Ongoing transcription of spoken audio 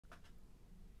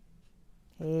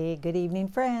Hey, good evening,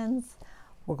 friends.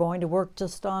 We're going to work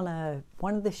just on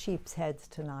one of the sheep's heads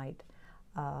tonight.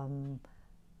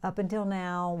 Up until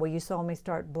now, well, you saw me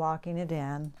start blocking it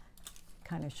in,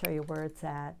 kind of show you where it's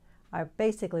at. I've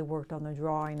basically worked on the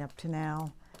drawing up to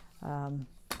now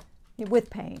with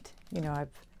paint. You know,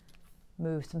 I've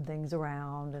moved some things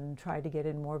around and tried to get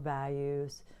in more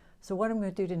values. So what I'm going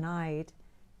to do tonight,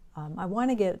 I want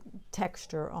to get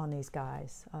texture on these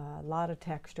guys, a lot of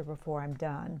texture before I'm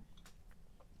done.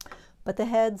 But the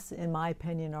heads, in my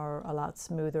opinion, are a lot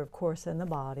smoother, of course, than the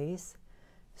bodies.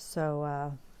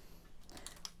 So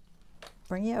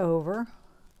bring you over.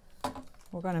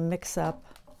 We're going to mix up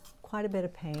quite a bit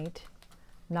of paint.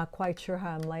 I'm not quite sure how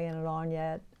I'm laying it on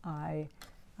yet. I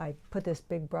put this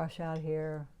big brush out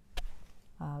here.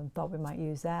 Thought we might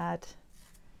use that.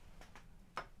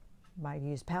 Might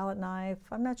use palette knife.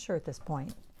 I'm not sure at this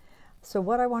point. So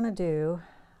what I want to do,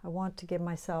 I want to give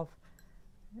myself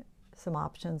some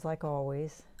options like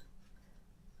always.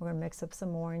 We're going to mix up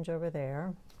some orange over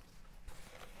there.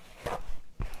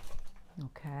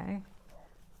 Okay.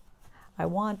 I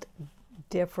want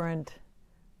different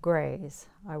grays.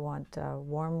 I want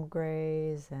warm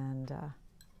grays and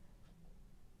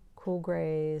cool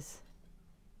grays.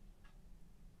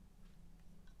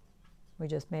 We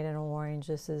just made an orange.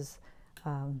 This is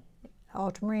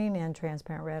ultramarine and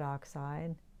transparent red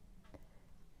oxide.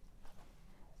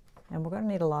 And we're going to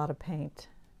need a lot of paint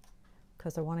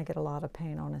because I want to get a lot of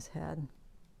paint on his head.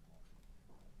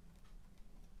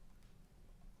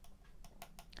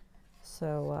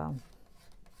 So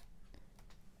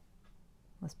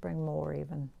let's bring more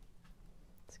even.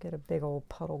 Let's get a big old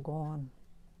puddle going.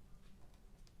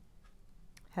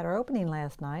 Had our opening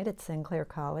last night at Sinclair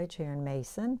College here in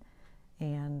Mason,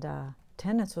 and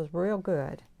attendance was real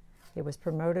good. It was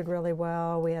promoted really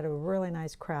well. We had a really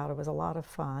nice crowd. It was a lot of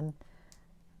fun.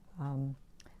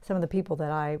 Some of the people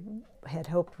that I had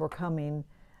hoped were coming,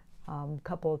 a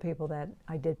couple of people that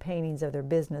I did paintings of their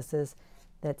businesses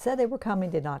that said they were coming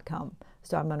did not come.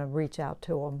 So I'm going to reach out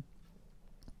to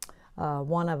them.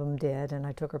 One of them did, and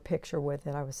I took her picture with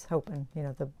it. I was hoping, you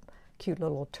know, the cute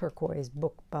little turquoise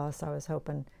book bus, I was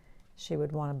hoping she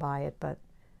would want to buy it, but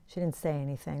she didn't say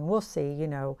anything. We'll see, you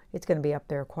know, it's going to be up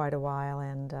there quite a while,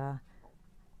 and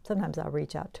sometimes I'll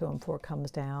reach out to them before it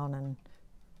comes down, and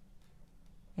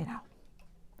you know,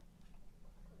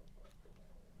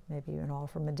 maybe even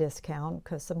offer them a discount,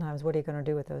 because sometimes what are you going to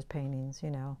do with those paintings,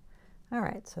 you know? All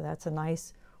right, so that's a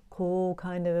nice, cool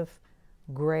kind of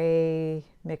gray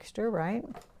mixture, right?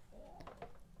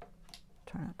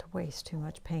 Try not to waste too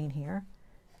much paint here.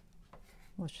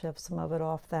 We'll shove some of it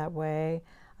off that way.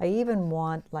 I even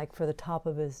want, like for the top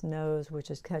of his nose,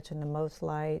 which is catching the most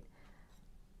light,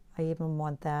 I even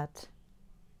want that,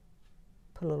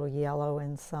 put a little yellow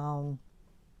in some.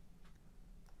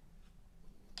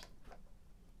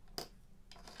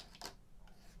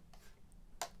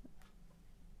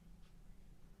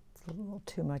 A little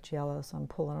too much yellow, so I'm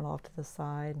pulling it off to the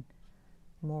side.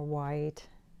 More white.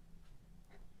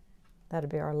 That'll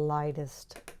be our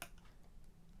lightest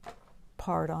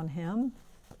part on him.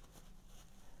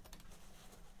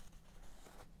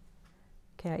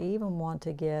 Okay, I even want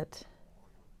to get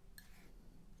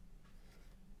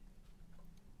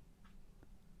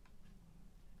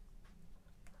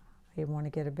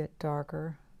a bit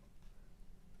darker.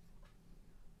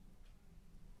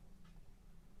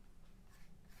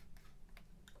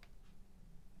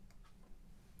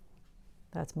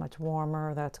 That's much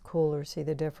warmer, that's cooler, see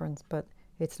the difference, but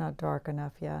it's not dark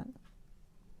enough yet.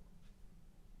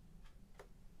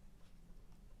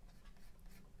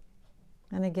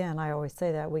 And again, I always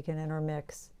say that we can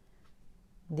intermix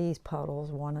these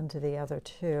puddles one into the other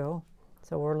too.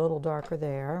 So we're a little darker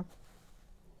there.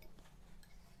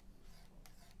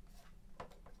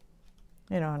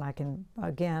 You know, and I can,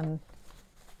 again,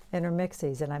 intermix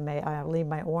these, and I'll leave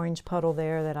my orange puddle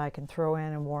there that I can throw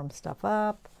in and warm stuff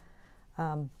up.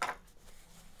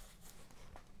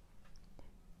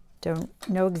 Don't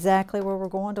know exactly where we're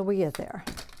going till we get there.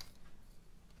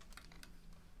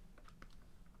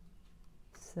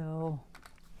 So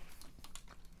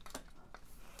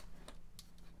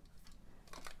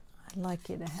I'd like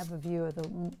you to have a view of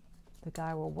the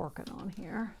guy we're working on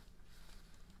here.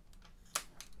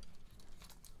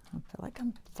 I feel like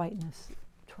I'm fighting this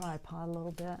tripod a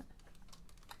little bit.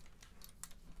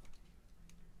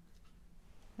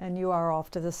 And you are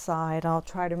off to the side. I'll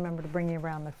try to remember to bring you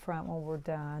around the front when we're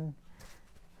done.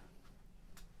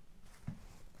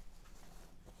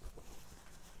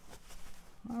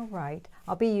 All right,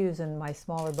 I'll be using my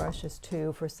smaller brushes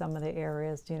too for some of the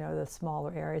areas, you know, the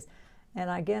smaller areas. And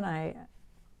again, I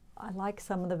like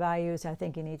some of the values. I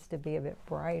think it needs to be a bit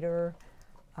brighter.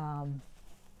 But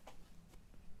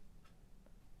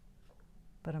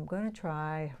I'm going to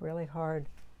try really hard,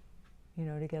 you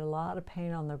know, to get a lot of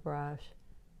paint on the brush,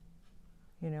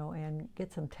 you know, and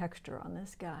get some texture on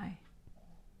this guy.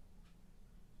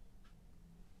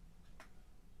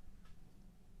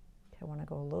 I want to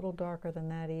go a little darker than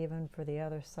that even for the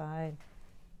other side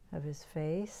of his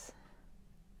face.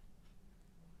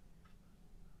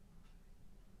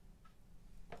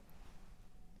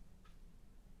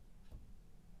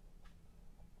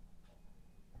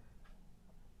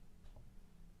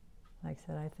 Like I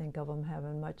said, I think of them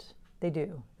having much, they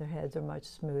do, their heads are much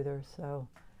smoother, so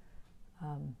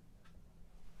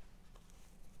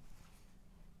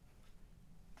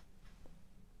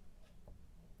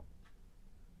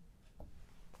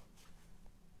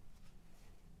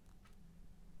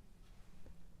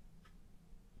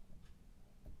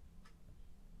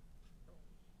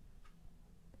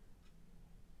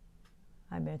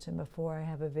I mentioned before I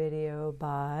have a video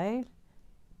by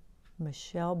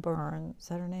Michelle Burns. Is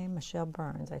that her name? Michelle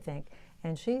Burns, I think.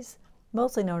 And she's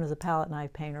mostly known as a palette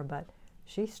knife painter, but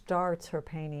she starts her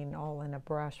painting all in a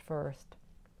brush first,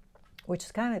 which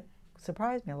has kind of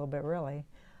surprised me a little bit, really.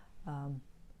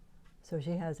 So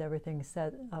she has everything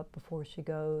set up before she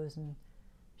goes, and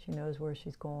she knows where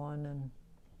she's going. And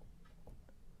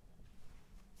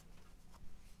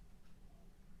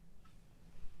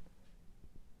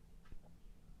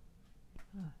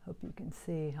I hope you can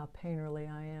see how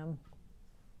painterly I am.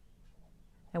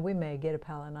 And we may get a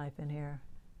palette knife in here,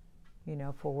 you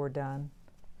know, before we're done.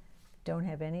 Don't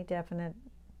have any definite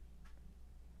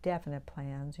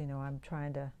plans. You know, I'm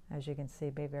trying to, as you can see,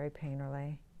 be very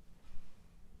painterly.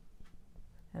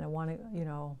 And I want to, you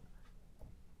know,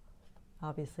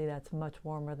 obviously that's much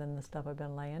warmer than the stuff I've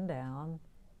been laying down.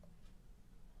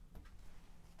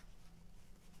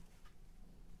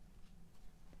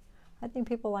 I think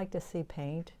people like to see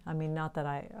paint. I mean, not that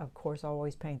I, of course,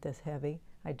 always paint this heavy.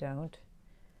 I don't.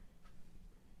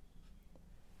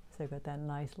 So I've got that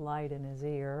nice light in his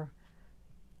ear.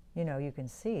 You know, you can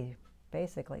see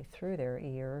basically through their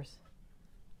ears.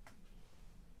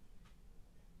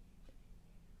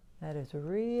 That is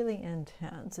really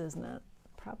intense, isn't it?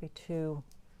 Probably too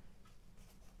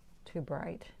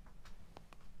bright.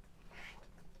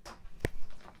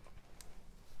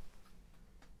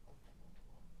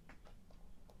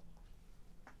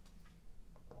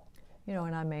 You know,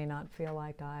 and I may not feel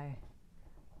like I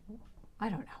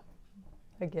don't know.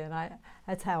 Again,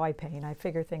 that's how I paint. I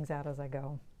figure things out as I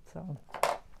go. So.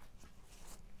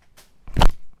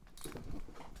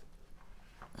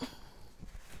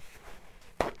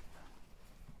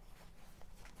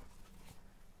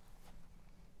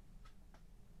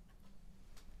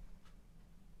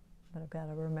 But I've got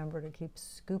to remember to keep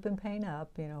scooping paint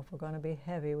up. You know, if we're going to be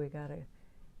heavy, we got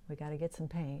to get some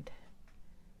paint.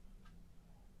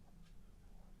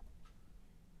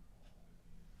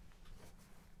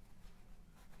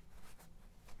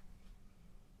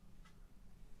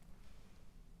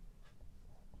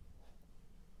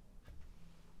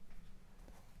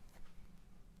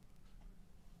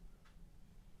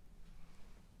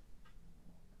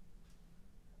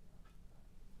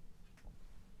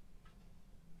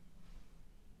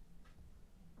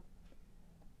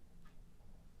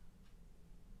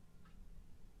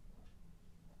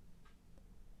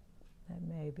 That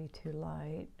may be too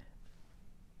light.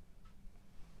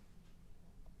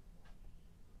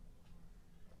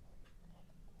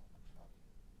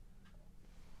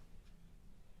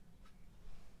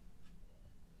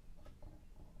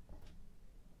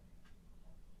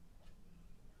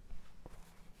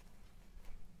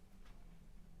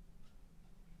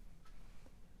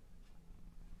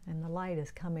 And the light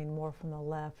is coming more from the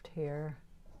left here.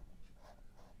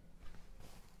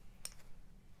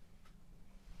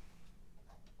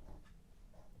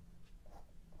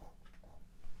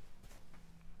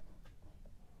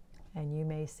 And you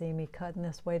may see me cutting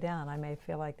this way down. I may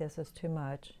feel like this is too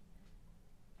much.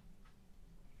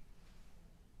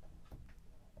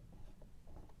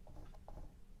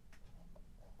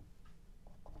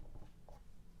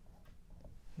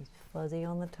 He's fuzzy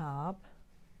on the top.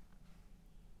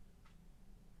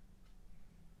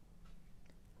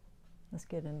 Let's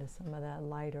get into some of that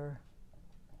lighter.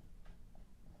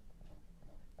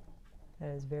 That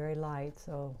is very light,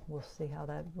 so we'll see how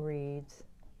that reads.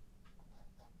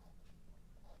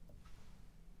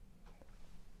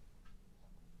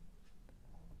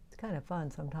 It's kind of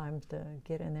fun sometimes to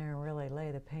get in there and really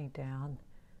lay the paint down.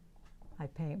 I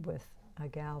paint with a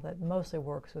gal that mostly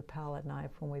works with palette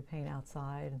knife when we paint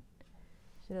outside.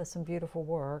 She does some beautiful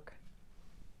work.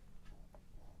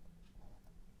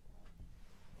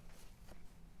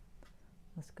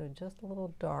 Let's go just a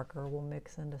little darker. We'll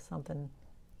mix into something.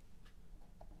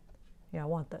 Yeah, I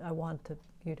want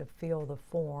you to feel the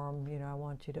form. You know, I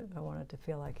want it to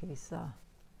feel like he's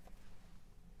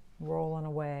rolling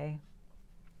away.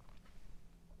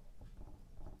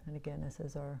 And again, this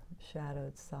is our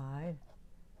shadowed side.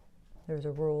 There's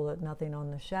a rule that nothing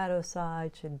on the shadow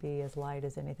side should be as light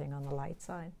as anything on the light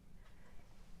side.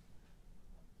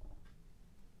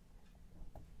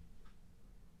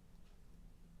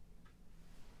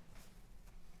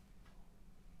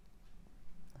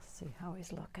 Let's see how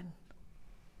he's looking.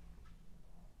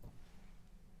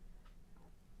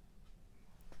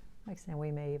 Like saying,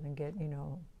 we may even get, you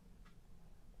know,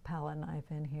 palette knife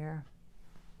in here.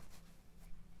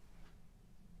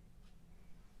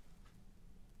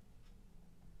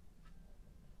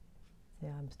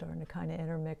 Yeah, I'm starting to kind of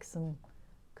intermix some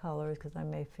colors because I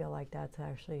may feel like that's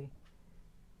actually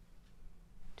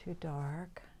too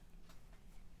dark.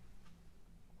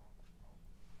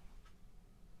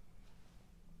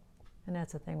 And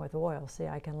that's the thing with oil. See,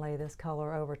 I can lay this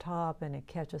color over top and it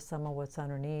catches some of what's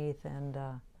underneath, and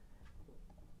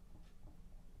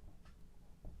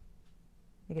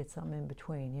you get something in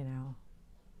between, you know.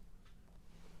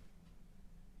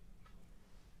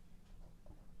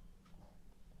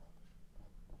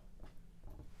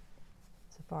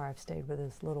 So far I've stayed with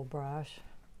this little brush.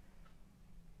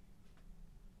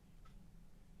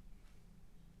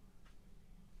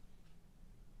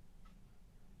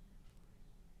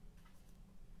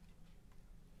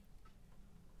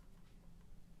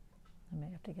 I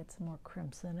may have to get some more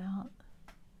crimson out.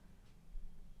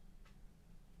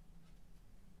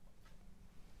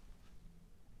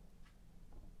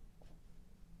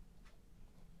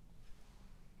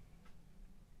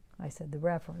 I said the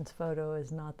reference photo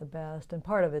is not the best, and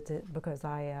part of it's because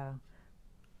I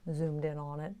zoomed in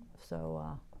on it,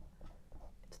 so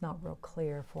it's not real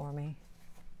clear for me.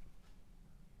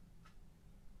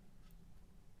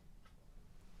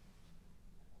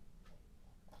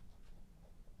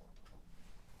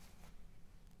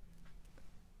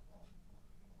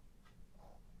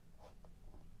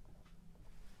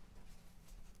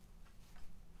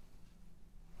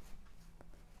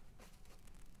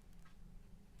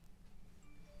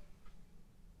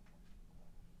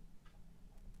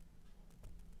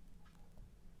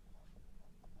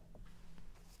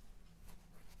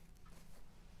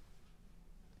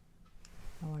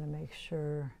 I want to make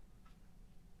sure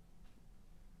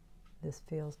this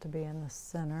feels to be in the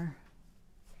center.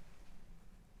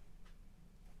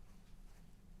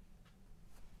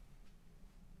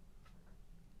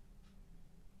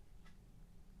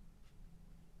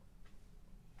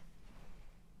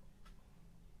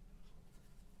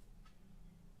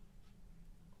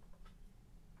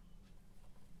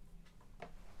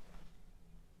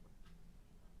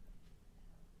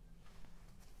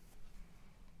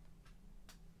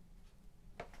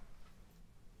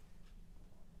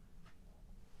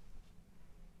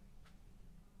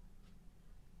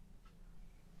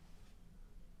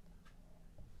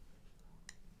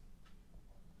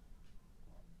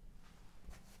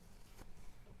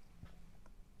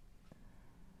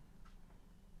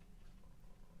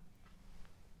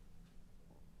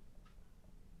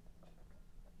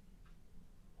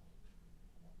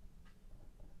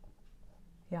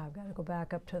 Yeah, I've got to go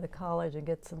back up to the college and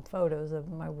get some photos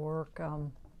of my work.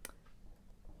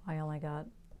 I only got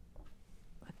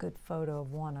a good photo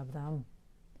of one of them.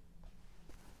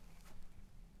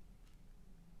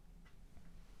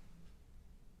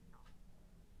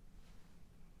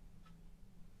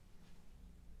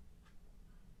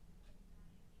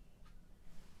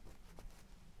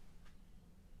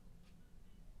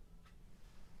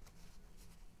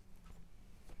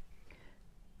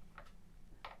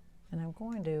 And I'm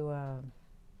going to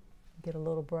get a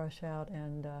little brush out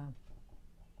and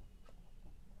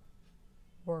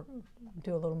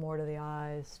do a little more to the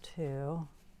eyes too.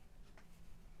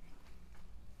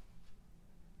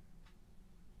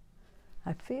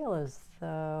 I feel as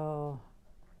though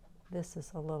this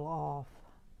is a little off.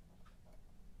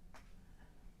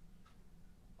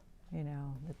 You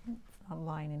know, it's not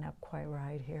lining up quite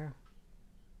right here.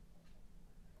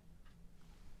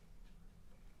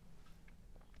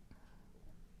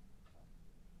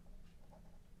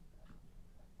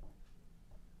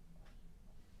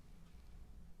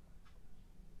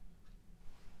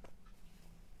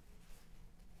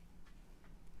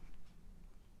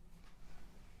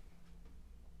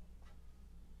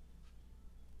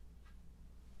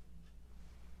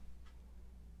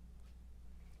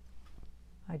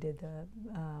 I did the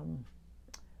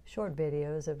short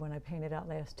videos of when I painted out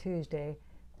last Tuesday.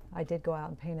 I did go out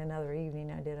and paint another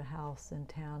evening. I did a house in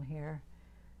town here.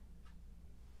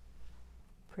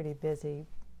 pretty busy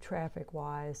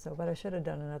traffic-wise, so but I should have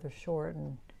done another short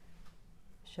and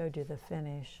showed you the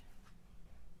finish.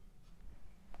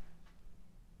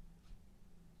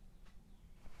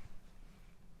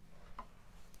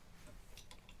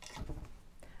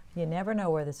 You never know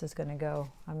where this is going to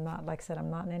go. I'm not, like I said, I'm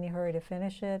not in any hurry to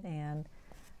finish it, and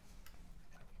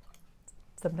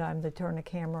sometimes I turn the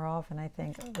camera off and I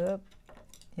think, oop,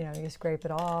 you know, you scrape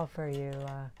it off or you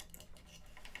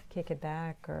kick it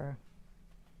back, or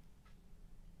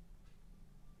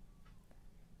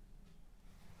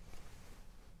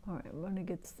all right, I'm going to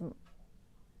get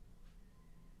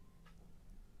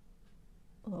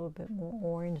a little bit more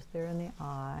orange there in the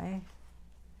eye.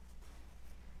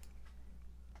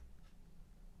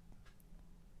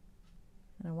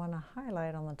 And I want to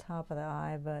highlight on the top of the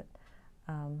eye, but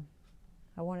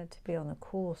I want it to be on the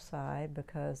cool side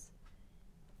because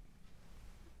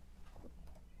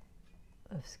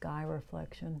of sky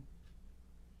reflection.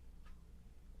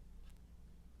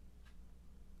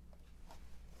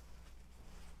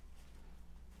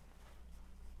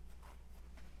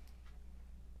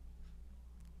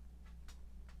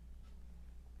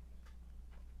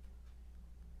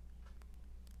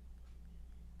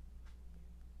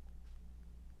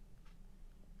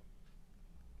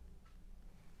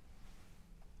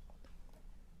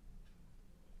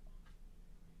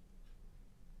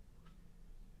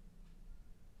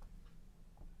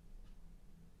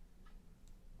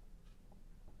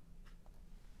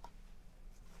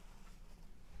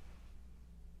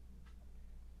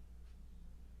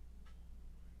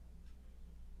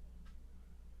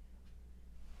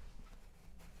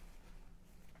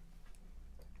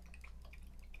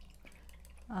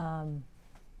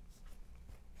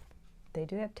 They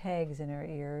do have tags in their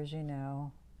ears, you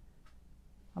know.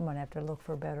 I'm going to have to look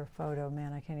for a better photo.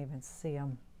 Man, I can't even see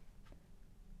them.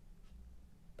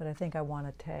 But I think I want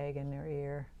a tag in their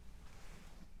ear.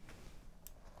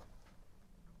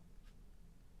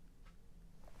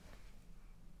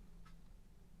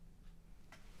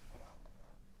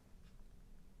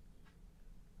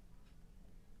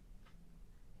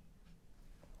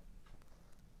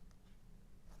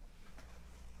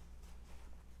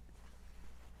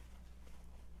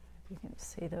 You can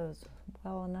see those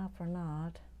well enough or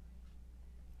not.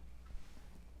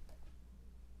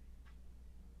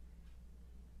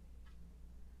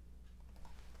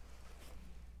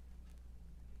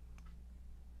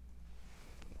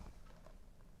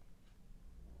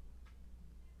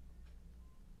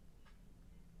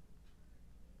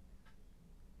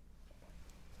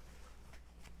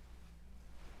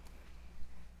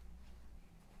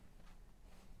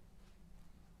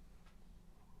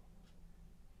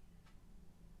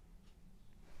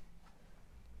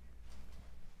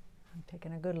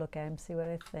 Taking a good look at him, see what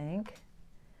I think.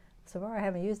 So far I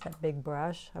haven't used that big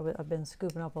brush. I've been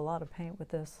scooping up a lot of paint with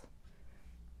the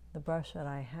brush that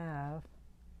I have.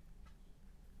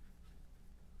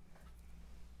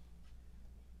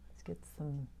 Let's get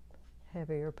some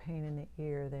heavier paint in the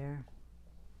ear there.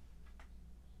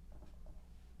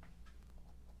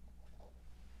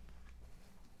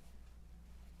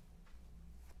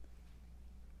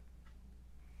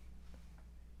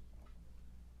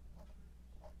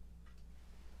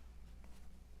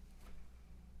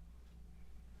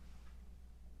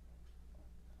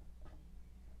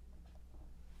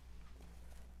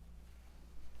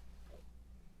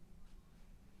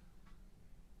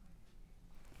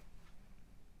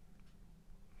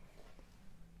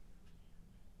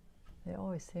 They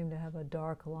always seem to have a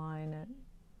dark line that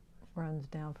runs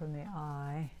down from the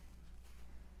eye.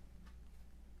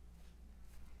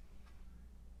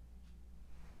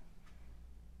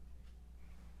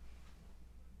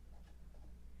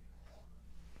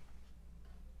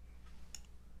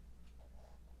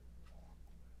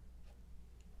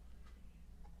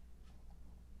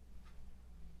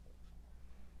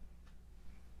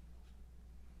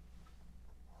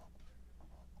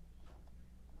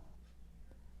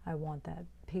 I want that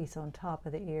piece on top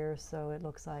of the ear so it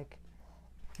looks like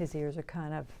his ears are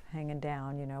kind of hanging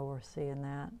down, you know, we're seeing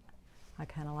that. I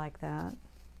kind of like that.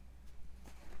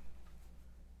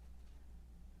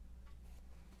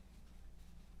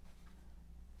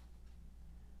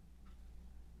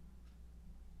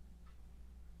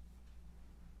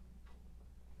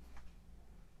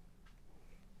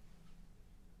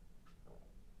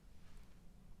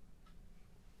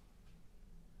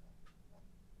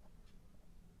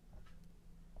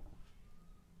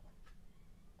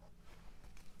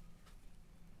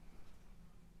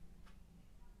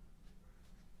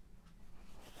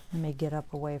 Let me get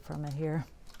up away from it here.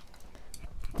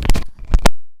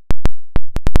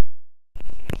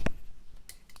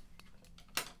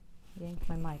 Yank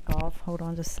my mic off. Hold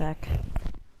on just a sec.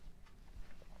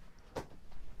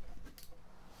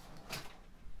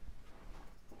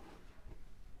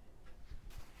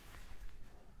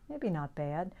 Maybe not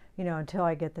bad. You know, until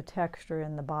I get the texture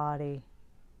in the body,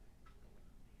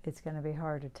 it's going to be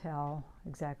hard to tell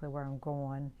exactly where I'm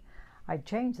going. I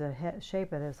changed the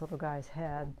shape of this little guy's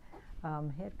head.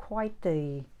 He had quite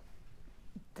the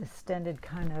distended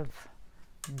kind of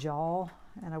jaw,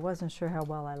 and I wasn't sure how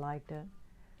well I liked it.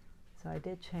 So I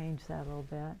did change that a little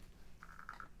bit.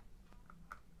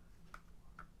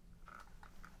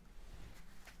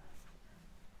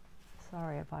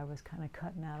 Sorry if I was kind of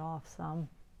cutting that off some.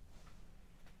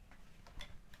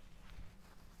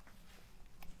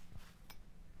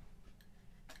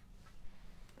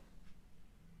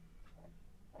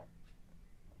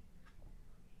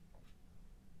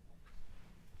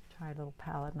 Try a little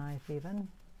palette knife even.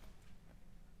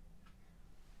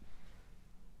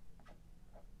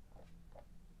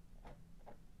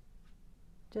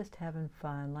 Just having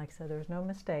fun. Like I said, there's no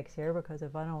mistakes here, because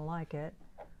if I don't like it,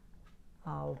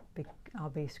 I'll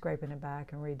be scraping it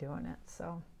back and redoing it.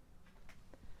 So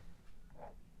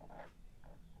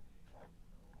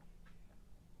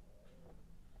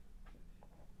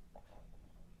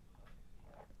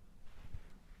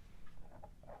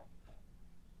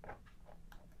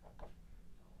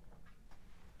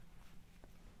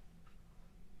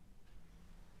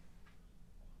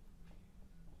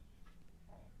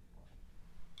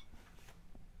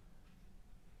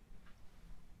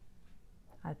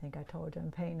I think I told you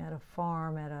I'm painting at a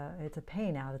farm it's a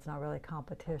paint out, it's not really a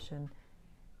competition,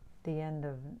 the end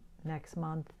of next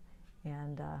month,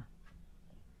 and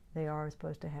they are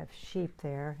supposed to have sheep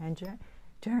there, and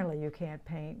generally you can't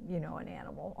paint, you know, an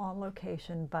animal on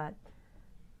location, but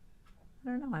I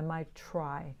don't know, I might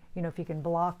try. You know, if you can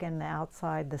block in the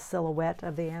outside the silhouette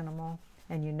of the animal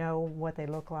and you know what they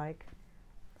look like,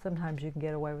 sometimes you can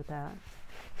get away with that.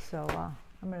 So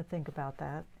I'm going to think about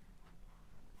that.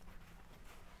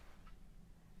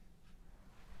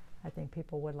 I think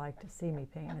people would like to see me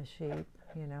paint a sheep,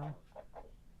 you know.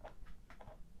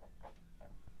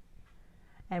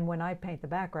 And when I paint the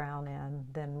background in,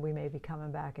 then we may be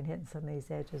coming back and hitting some of these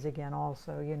edges again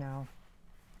also, you know.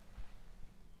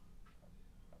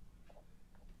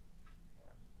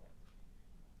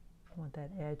 I want that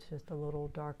edge just a little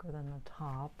darker than the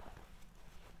top.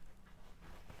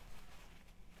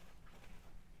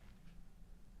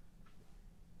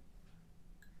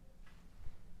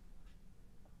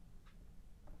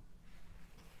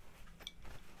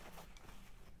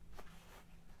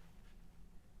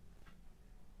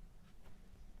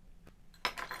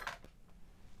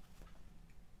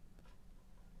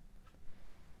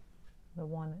 The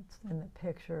one that's in the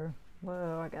picture,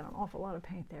 whoa, I got an awful lot of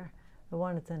paint there. The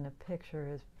one that's in the picture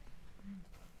is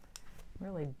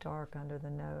really dark under the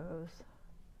nose.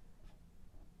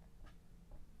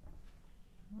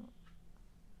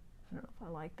 I don't know if I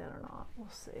like that or not. We'll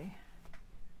see.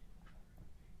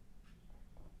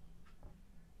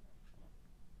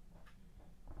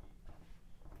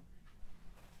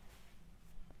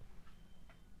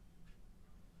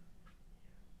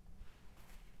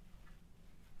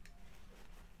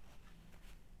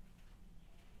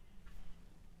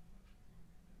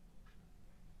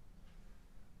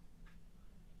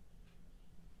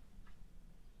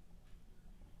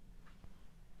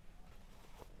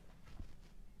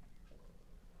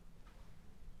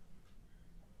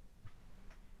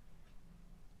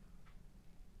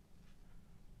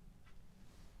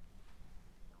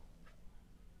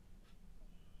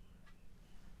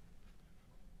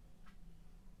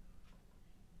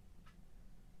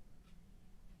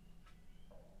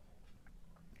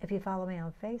 If you follow me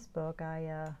on Facebook,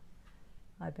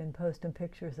 I've been posting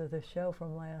pictures of the show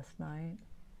from last night.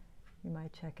 You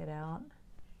might check it out.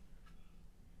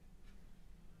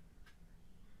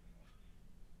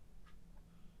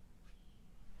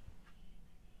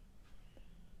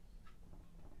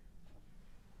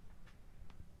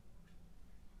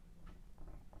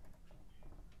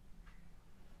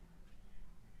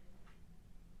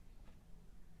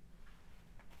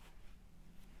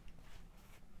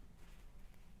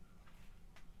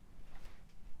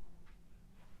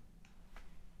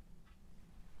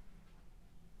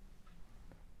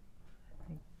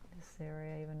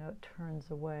 Area, even though it turns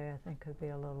away, I think could be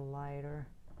a little lighter.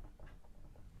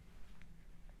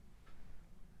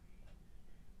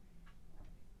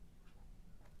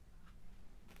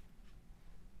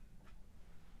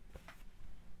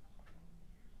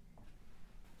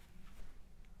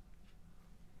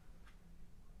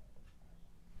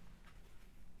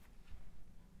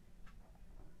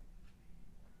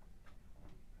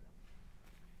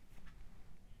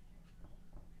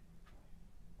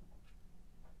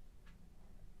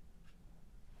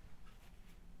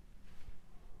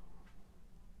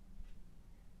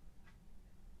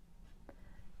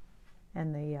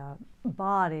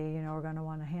 body, you know, we're going to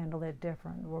want to handle it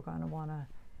different. We're going to want to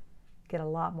get a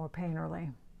lot more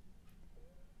painterly.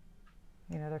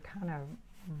 You know, they're kind of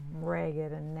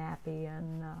ragged and nappy,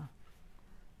 and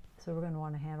so we're going to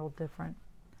want to handle different.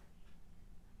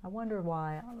 I wonder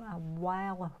why,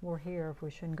 while we're here, if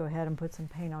we shouldn't go ahead and put some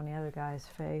paint on the other guy's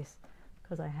face,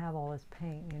 because I have all this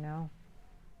paint, you know.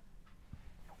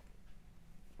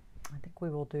 I think we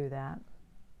will do that.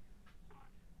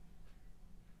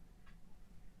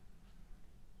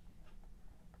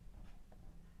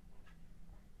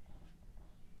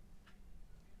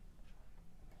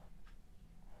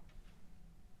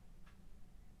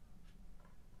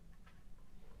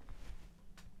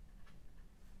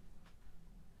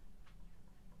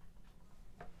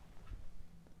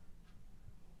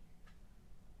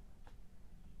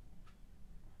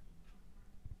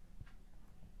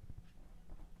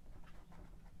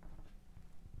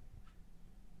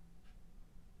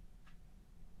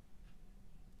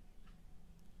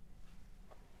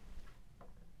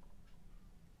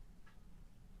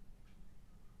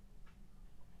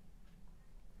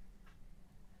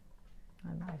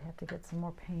 I might have to get some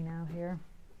more paint out here.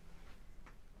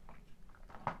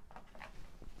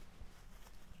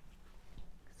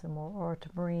 Some more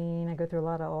ultramarine. I go through a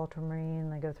lot of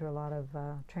ultramarine. I go through a lot of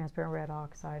transparent red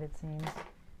oxide, it seems.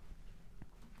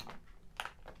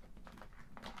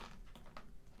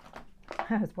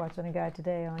 I was watching a guy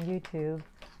today on YouTube.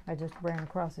 I just ran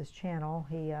across his channel.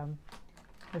 He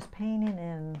was painting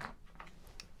in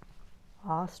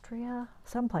Austria,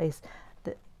 someplace.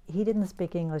 He didn't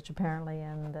speak English apparently,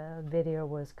 and the video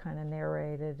was kind of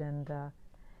narrated, and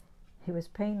he was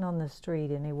painting on the street,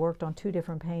 and he worked on 2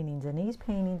 different paintings, and these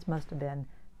paintings must have been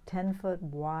 10 foot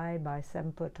wide by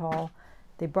 7 foot tall.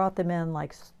 They brought them in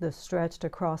like the stretched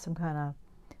across some kind of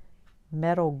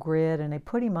metal grid, and they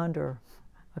put him under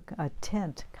a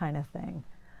tent kind of thing.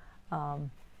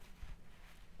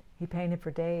 He painted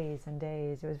for days and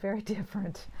days. It was very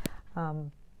different.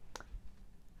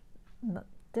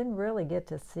 Didn't really get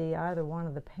to see either one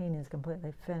of the paintings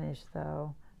completely finished,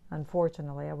 though.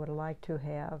 Unfortunately, I would have liked to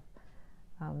have.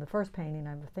 The first painting,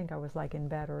 I think I was liking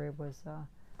better. It was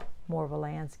more of a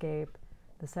landscape.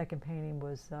 The second painting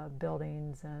was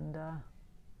buildings and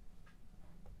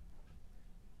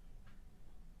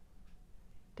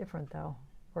different, though,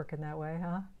 working that way,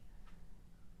 huh?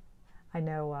 I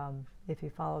know if you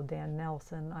follow Dan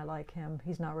Nelson, I like him.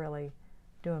 He's not really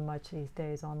doing much these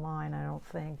days online, I don't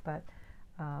think, but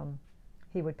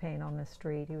he would paint on the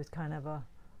street. He was kind of a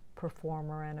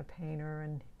performer and a painter,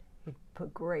 and he'd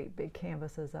put great big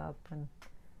canvases up, and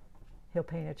he'll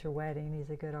paint at your wedding.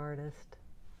 He's a good artist.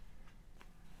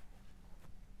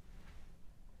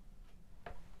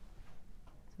 So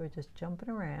we're just jumping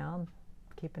around,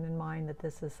 keeping in mind that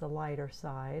this is the lighter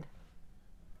side.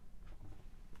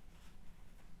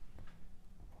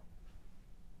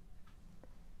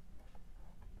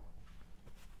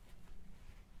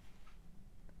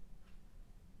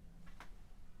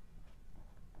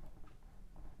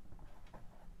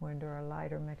 We're into our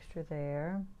lighter mixture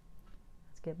there.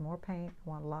 Let's get more paint. I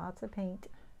want lots of paint.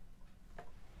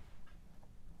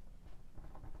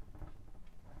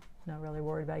 Not really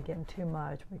worried about getting too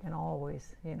much. We can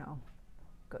always, you know,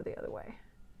 go the other way.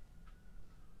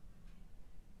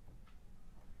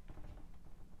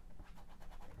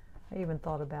 I even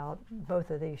thought about,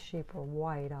 both of these sheep are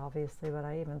white, obviously, but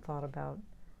I even thought about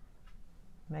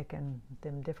making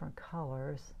them different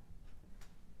colors.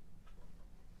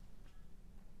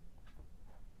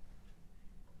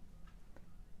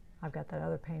 I've got that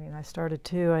other painting I started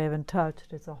too, I haven't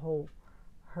touched. It's a whole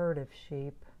herd of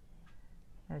sheep.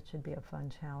 That should be a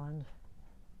fun challenge.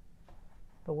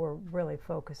 But we're really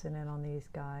focusing in on these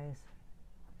guys,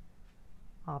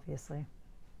 obviously.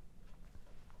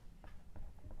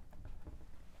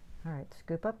 All right,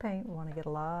 scoop up paint. We want to get a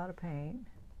lot of paint.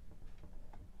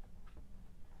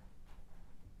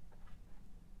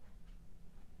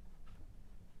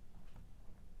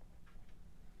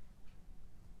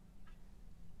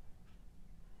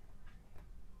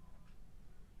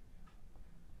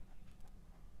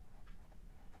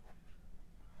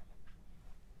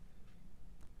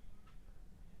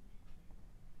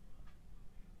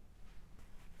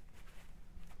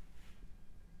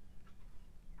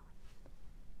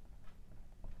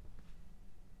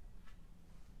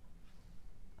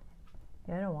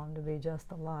 I don't want them to be just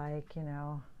alike, you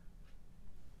know.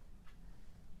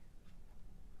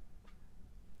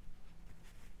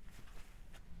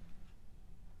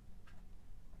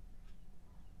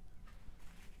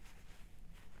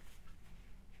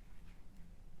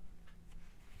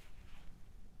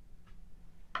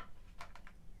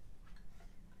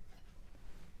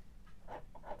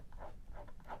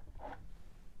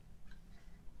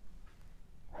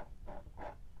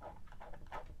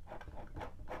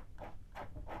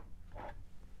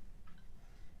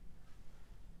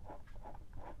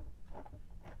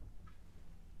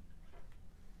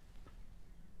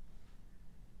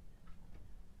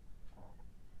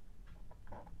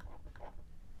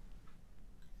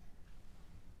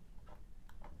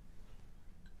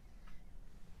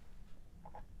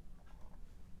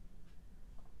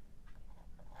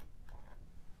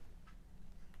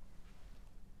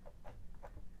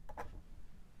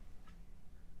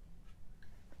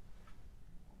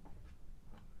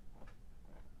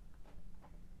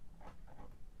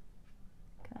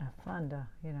 fun to,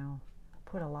 you know,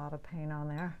 put a lot of paint on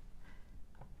there.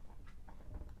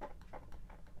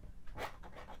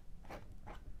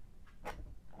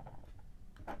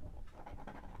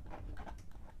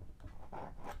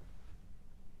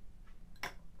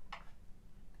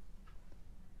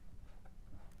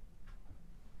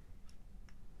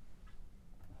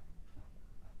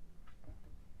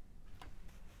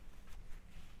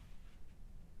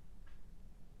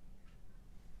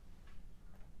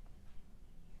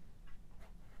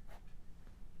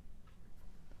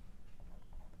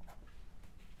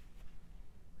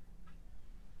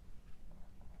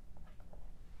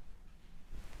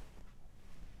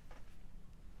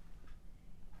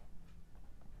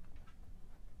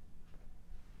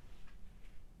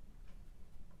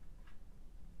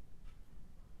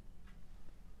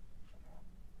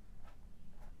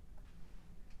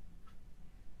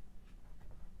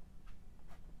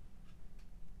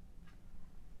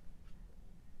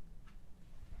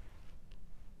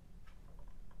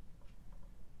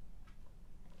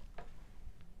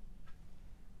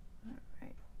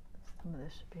 Some of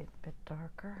this should be a bit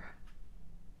darker.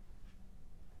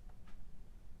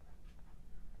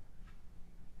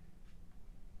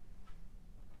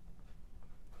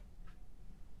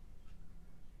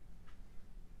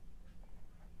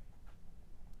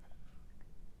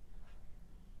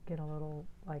 Get a little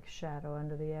like shadow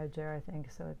under the edge there, I think,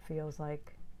 so it feels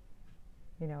like,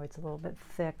 you know, it's a little bit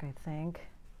thick, I think.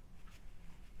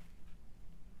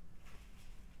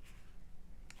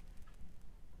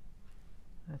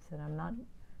 I said, I'm not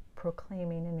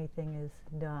proclaiming anything is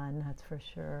done, that's for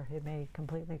sure. It may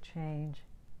completely change.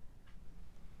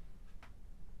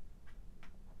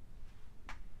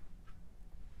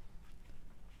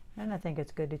 And I think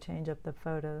it's good to change up the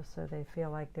photos so they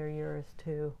feel like they're yours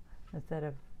too, instead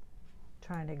of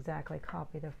trying to exactly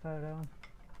copy the photo.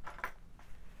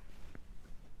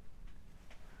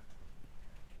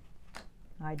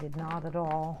 I did not at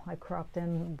all. I cropped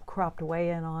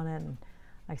way in on it, and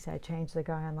like I said, I changed the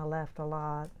guy on the left a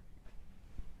lot.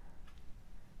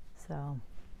 So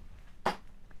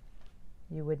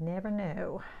you would never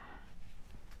know.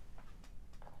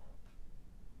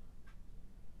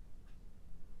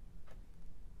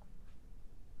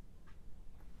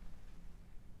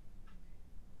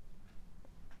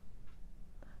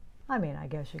 I mean, I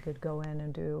guess you could go in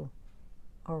and do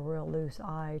a real loose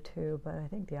eye too, but I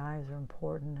think the eyes are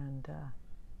important, and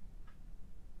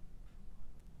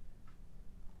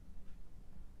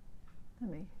let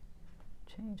me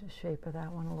change the shape of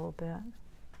that one a little bit.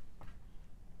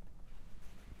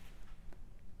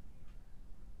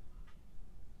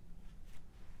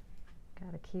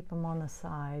 Got to keep them on the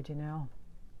side, you know.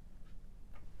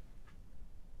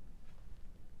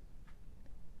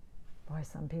 Boy,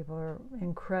 some people are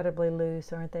incredibly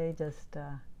loose, aren't they? Just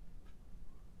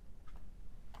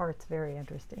art's very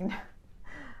interesting.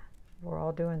 We're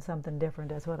all doing something different.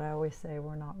 That's what I always say.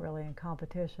 We're not really in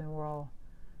competition. We're all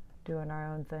doing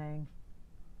our own thing.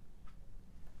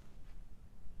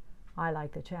 I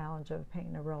like the challenge of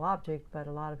painting a real object, but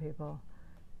a lot of people,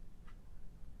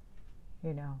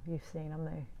 you know, you've seen them,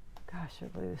 they, gosh,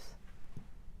 they're loose.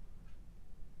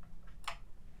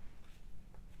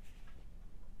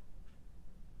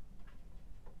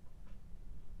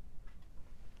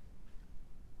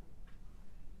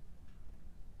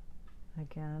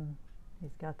 Again,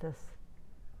 he's got this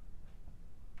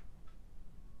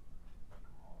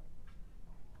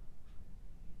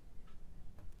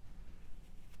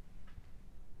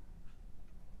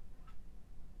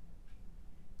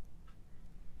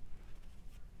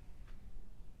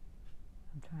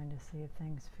I'm trying to see if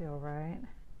things feel right.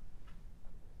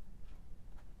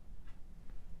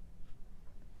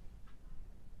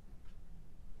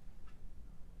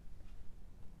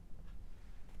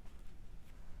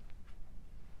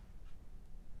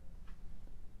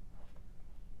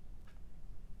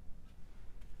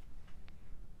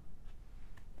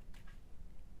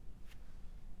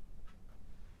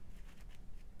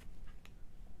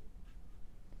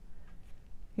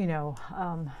 You know,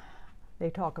 they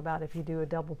talk about if you do a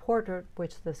double portrait,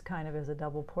 which this kind of is a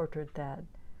double portrait, that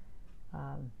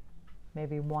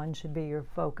maybe one should be your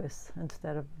focus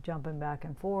instead of jumping back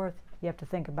and forth. You have to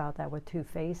think about that with two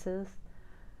faces.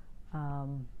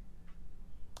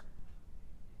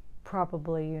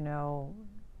 Probably, you know,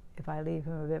 if I leave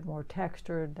him a bit more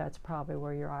textured, that's probably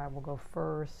where your eye will go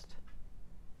first.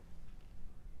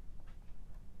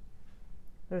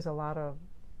 There's a lot of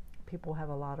people have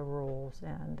a lot of rules,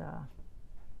 and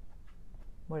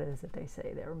what is it they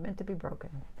say? They're meant to be broken.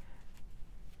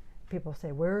 People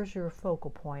say, where's your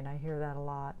focal point? I hear that a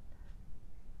lot.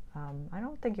 I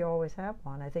don't think you always have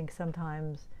one. I think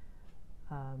sometimes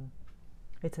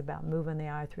It's about moving the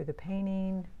eye through the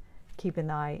painting, keeping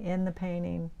the eye in the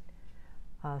painting.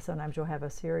 Sometimes you'll have a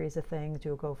series of things.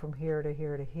 You'll go from here to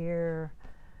here to here.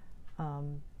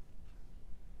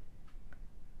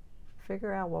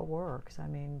 Figure out what works. I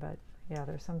mean, but yeah,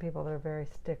 there's some people that are very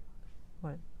they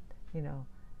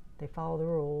follow the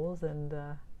rules, and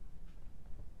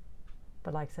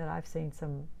but like I said, I've seen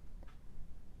some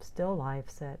still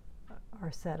lifes that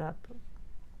are set up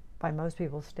by most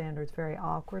people's standards very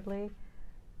awkwardly,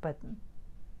 but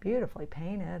beautifully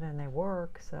painted, and they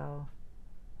work. So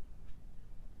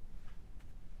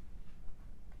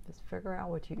just figure out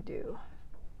what you do.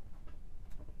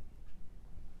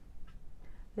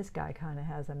 This guy kind of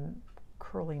has a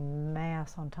curly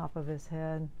mass on top of his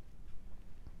head.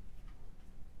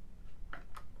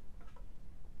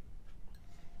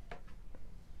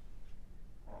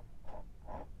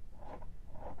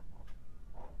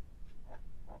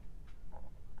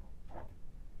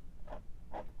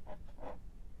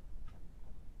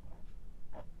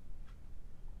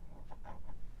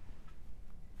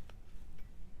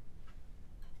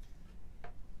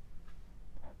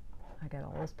 I got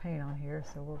all this paint on here,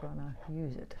 so we're going to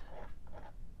use it.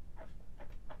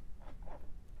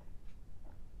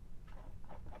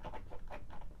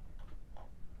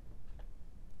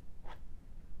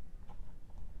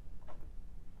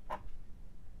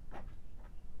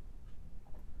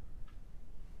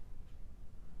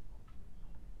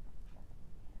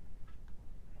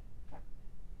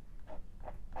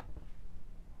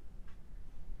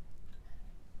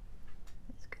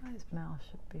 His mouth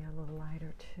should be a little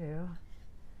lighter too.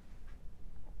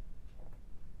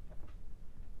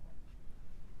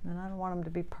 And I don't want them to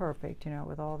be perfect, you know,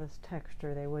 with all this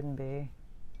texture, they wouldn't be.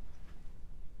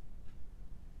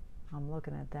 I'm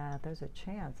looking at that. There's a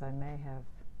chance I may have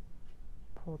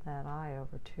pulled that eye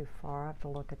over too far. I have to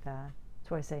look at that.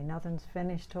 That's why I say nothing's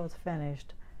finished till it's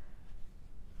finished.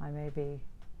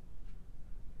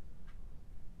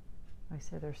 I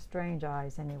said they're strange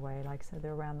eyes anyway. Like I said,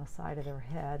 they're around the side of their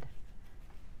head.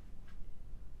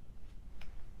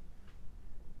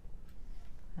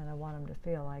 And I want them to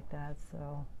feel like that,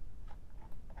 so.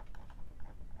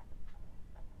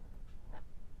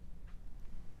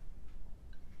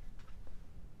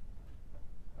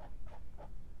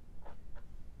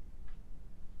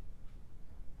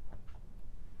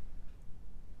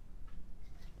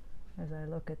 As I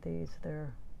look at these,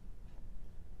 they're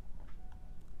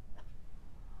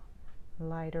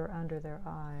lighter under their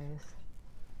eyes.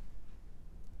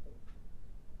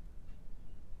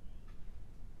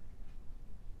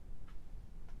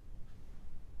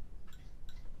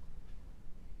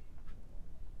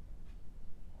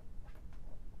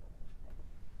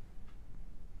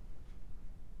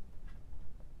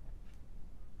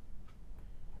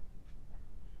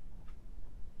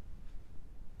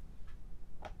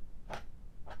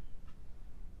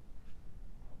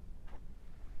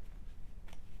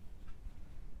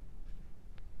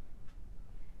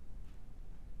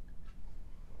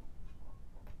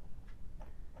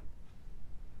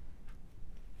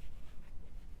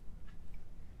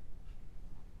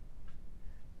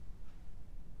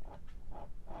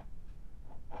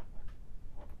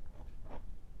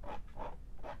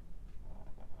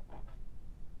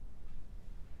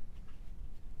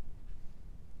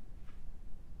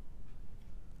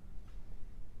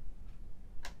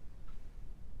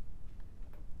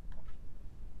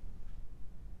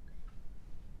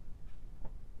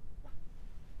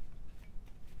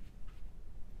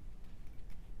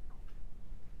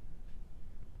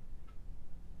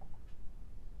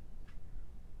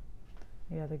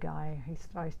 The other guy,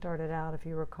 I started out, if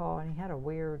you recall, and he had a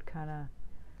weird kind of,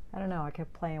 I don't know, I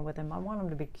kept playing with him. I want him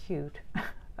to be cute.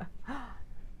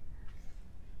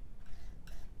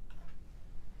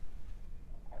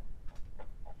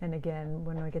 And again,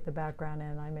 when I get the background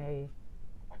in, I may,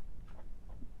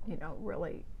 you know,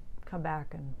 really come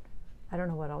back, and I don't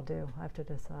know what I'll do. I have to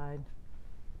decide.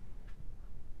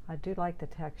 I do like the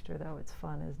texture, though. It's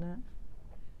fun, isn't it?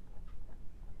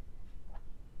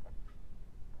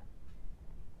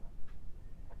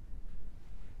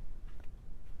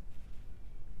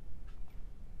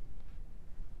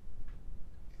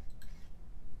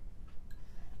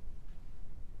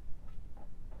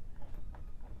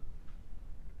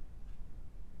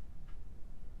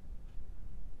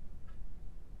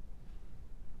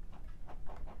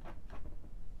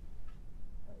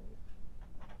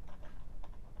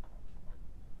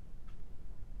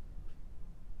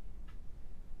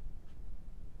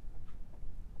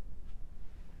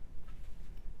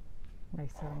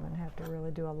 So I'm going to have to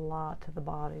really do a lot to the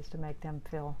bodies to make them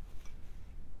feel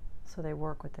so they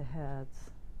work with the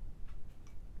heads.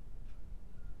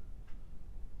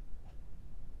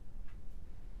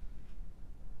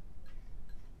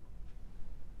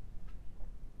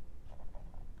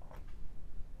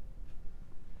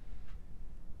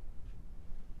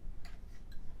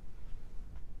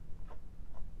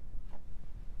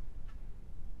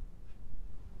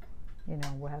 you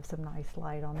know, we'll have some nice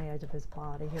light on the edge of his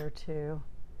body here too.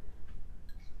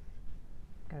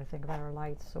 Got to think about our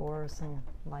light source and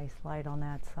nice light on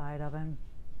that side of him.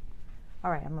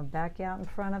 All right, I'm going to back you out in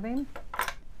front of him.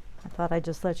 I thought I'd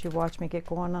just let you watch me get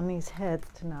going on these heads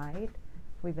tonight.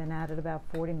 We've been at it about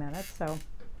 40 minutes, so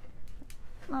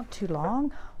not too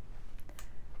long.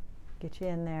 Get you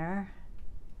in there.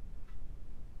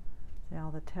 See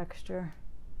all the texture.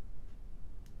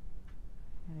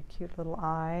 And a cute little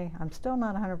eye. I'm still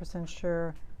not 100%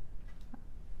 sure.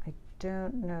 I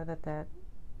don't know that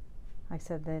like I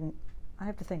said, then I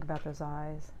have to think about those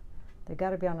eyes. They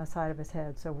got to be on the side of his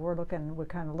head. So we're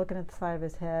kind of looking at the side of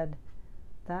his head.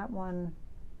 That one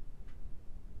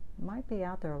might be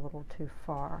out there a little too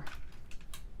far.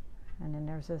 And then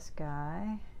there's this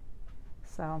guy.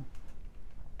 So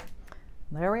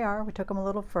there we are. We took them a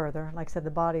little further. Like I said,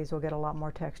 the bodies will get a lot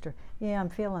more texture. Yeah, I'm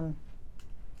feeling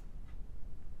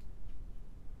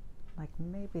like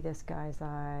maybe this guy's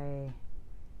eye.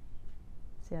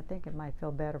 See, I think it might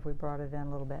feel better if we brought it in a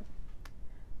little bit.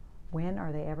 When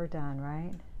are they ever done,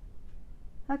 right?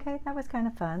 Okay, that was kind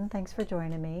of fun. Thanks for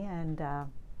joining me, and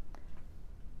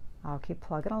I'll keep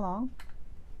plugging along.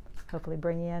 Hopefully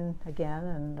bring you in again,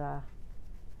 and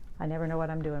I never know what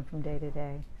I'm doing from day to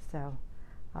day. So,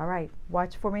 all right,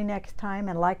 watch for me next time,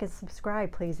 and like and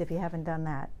subscribe, please, if you haven't done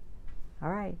that.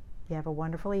 All right, you have a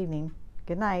wonderful evening.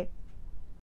 Good night.